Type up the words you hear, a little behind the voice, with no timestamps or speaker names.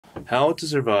How to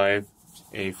survive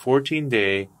a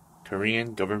 14-day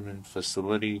Korean government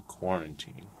facility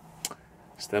quarantine.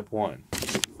 Step 1.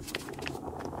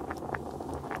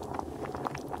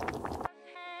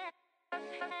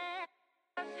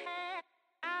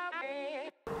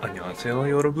 안녕하세요,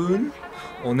 여러분.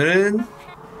 오늘은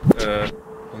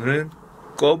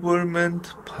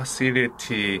government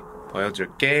facility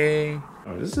보여줄게.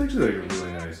 Oh, this is actually like a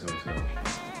really nice hotel.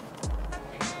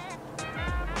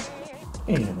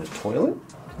 And a toilet.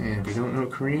 And if you don't know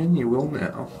Korean, you will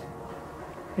now.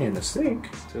 And a sink.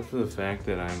 Except for the fact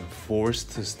that I'm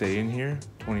forced to stay in here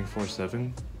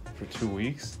 24/7 for 2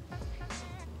 weeks.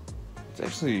 It's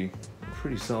actually a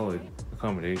pretty solid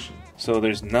accommodation. So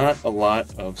there's not a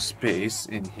lot of space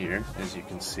in here, as you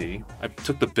can see. I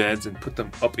took the beds and put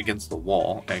them up against the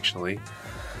wall, actually,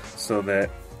 so that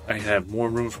I have more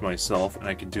room for myself and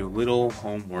I can do little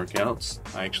home workouts.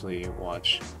 I actually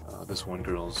watch this one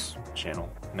girl's channel,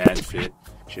 MadFit.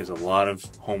 She has a lot of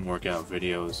home workout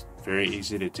videos, very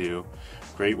easy to do.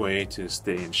 Great way to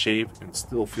stay in shape and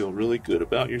still feel really good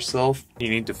about yourself. You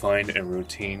need to find a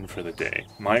routine for the day.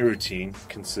 My routine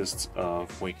consists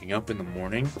of waking up in the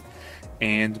morning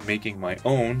and making my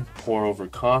own pour-over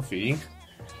coffee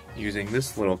using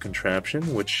this little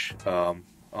contraption, which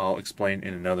I'll explain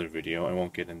in another video. I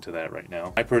won't get into that right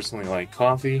now. I personally like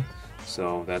coffee,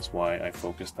 so that's why I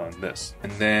focused on this.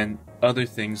 And then other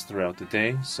things throughout the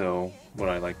day. So what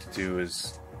I like to do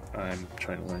is I'm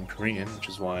trying to learn Korean, which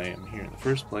is why I'm here in the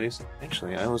first place.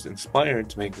 Actually, I was inspired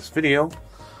to make this video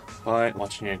by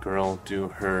watching a girl do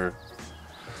her,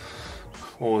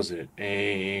 what was it?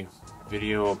 A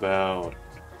video about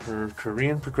her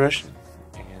Korean progression.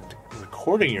 And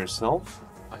recording yourself,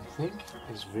 I think,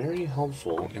 is very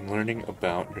helpful in learning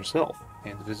about yourself.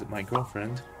 And visit my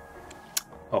girlfriend.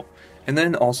 Oh, and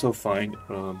then also find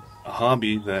a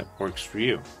hobby that works for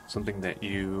you. Something that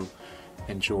you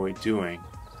enjoy doing.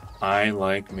 I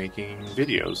like making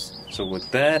videos. So with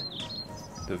that,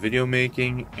 the video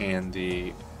making and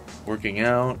the working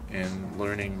out and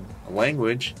learning a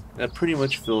language, that pretty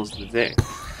much fills the day.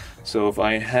 So if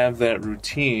I have that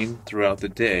routine throughout the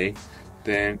day,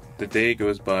 then the day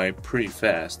goes by pretty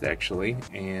fast, actually,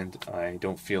 and I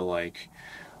don't feel like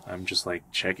I'm just like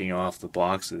checking off the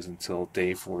boxes until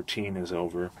day 14 is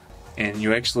over. And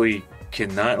you actually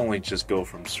can not only just go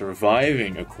from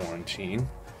surviving a quarantine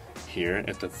here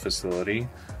at the facility,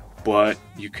 but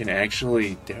you can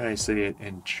actually, dare I say it,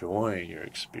 enjoy your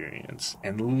experience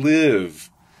and live.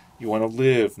 You want to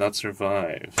live, not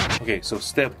survive. Okay, so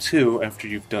step 2, after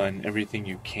you've done everything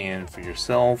you can for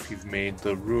yourself, you've made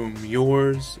the room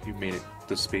yours, you've made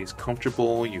the space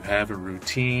comfortable, you have a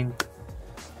routine.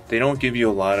 They don't give you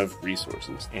a lot of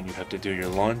resources, and you have to do your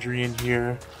laundry in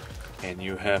here, and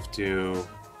you have to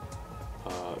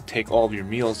take all of your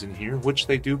meals in here, which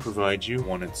they do provide you.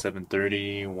 One at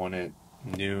 7:30, one at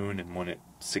noon, and one at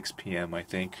 6 p.m. I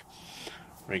think,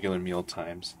 regular meal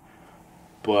times.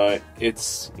 But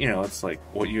it's, you know, it's like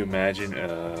what you imagine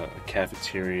a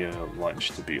cafeteria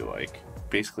lunch to be like.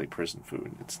 Basically prison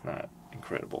food. It's not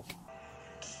incredible.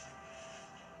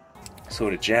 So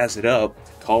to jazz it up,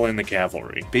 call in the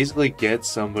cavalry. Basically get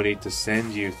somebody to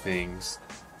send you things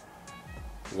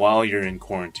while you're in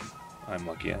quarantine. I'm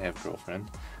lucky I have a girlfriend,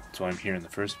 that's why I'm here in the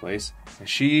first place. And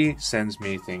she sends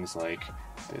me things like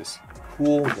this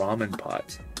cool ramen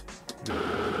pot.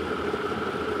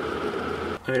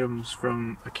 Items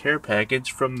from a care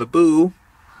package from the boo.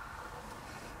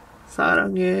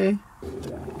 사랑해.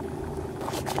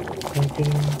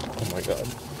 Oh my god,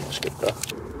 맛있겠다.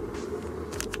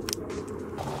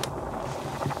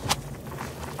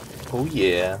 Oh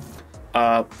yeah.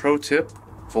 Pro tip,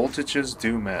 voltages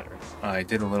do matter. I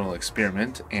did a little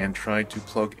experiment and tried to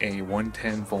plug a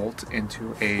 110 volt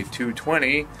into a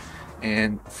 220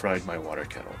 and fried my water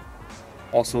kettle.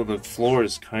 Also, the floor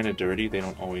is kind of dirty. They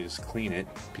don't always clean it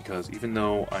because even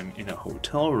though I'm in a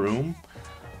hotel room,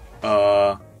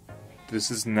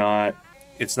 it's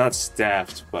not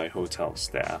staffed by hotel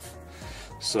staff.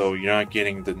 So you're not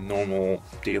getting the normal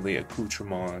daily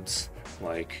accoutrements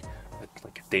like a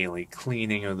daily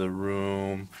cleaning of the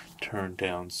room, turn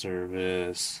down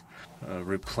service,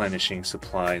 replenishing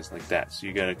supplies like that. So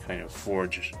you gotta kind of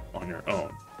forge on your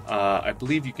own. I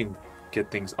believe you can get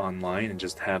things online and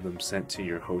just have them sent to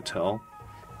your hotel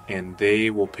and they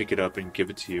will pick it up and give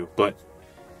it to you. But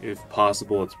if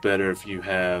possible, it's better if you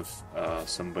have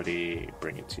somebody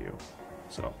bring it to you.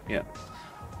 So yeah,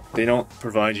 they don't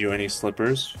provide you any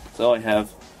slippers. So I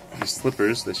have these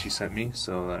slippers that she sent me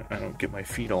so that I don't get my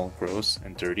feet all gross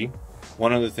and dirty.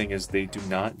 One other thing is they do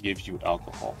not give you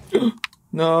alcohol.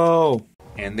 No!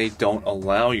 And they don't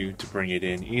allow you to bring it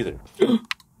in either.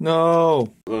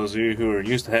 No! Those of you who are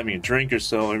used to having a drink or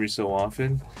so every so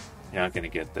often, you're not going to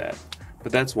get that.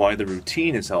 But that's why the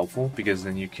routine is helpful, because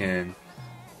then you can,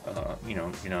 you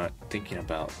know, you're not thinking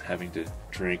about having to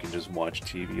drink and just watch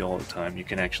TV all the time. You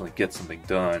can actually get something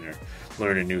done or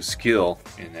learn a new skill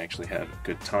and actually have a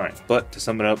good time. But to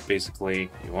sum it up, basically,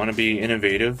 you want to be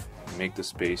innovative, you make the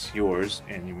space yours,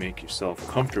 and you make yourself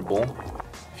comfortable.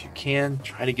 If you can,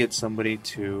 try to get somebody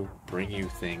to bring you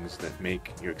things that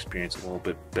make your experience a little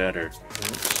bit better.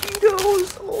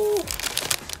 Cheetos! Oh!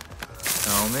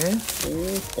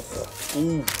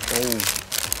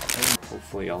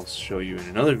 Hopefully I'll show you in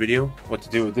another video what to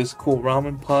do with this cool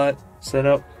ramen pot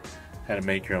setup, how to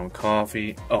make your own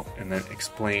coffee, oh, and then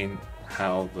explain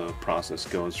how the process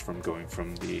goes from going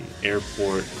from the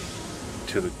airport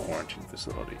to the quarantine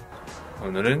facility.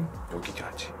 오늘은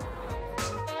여기까지.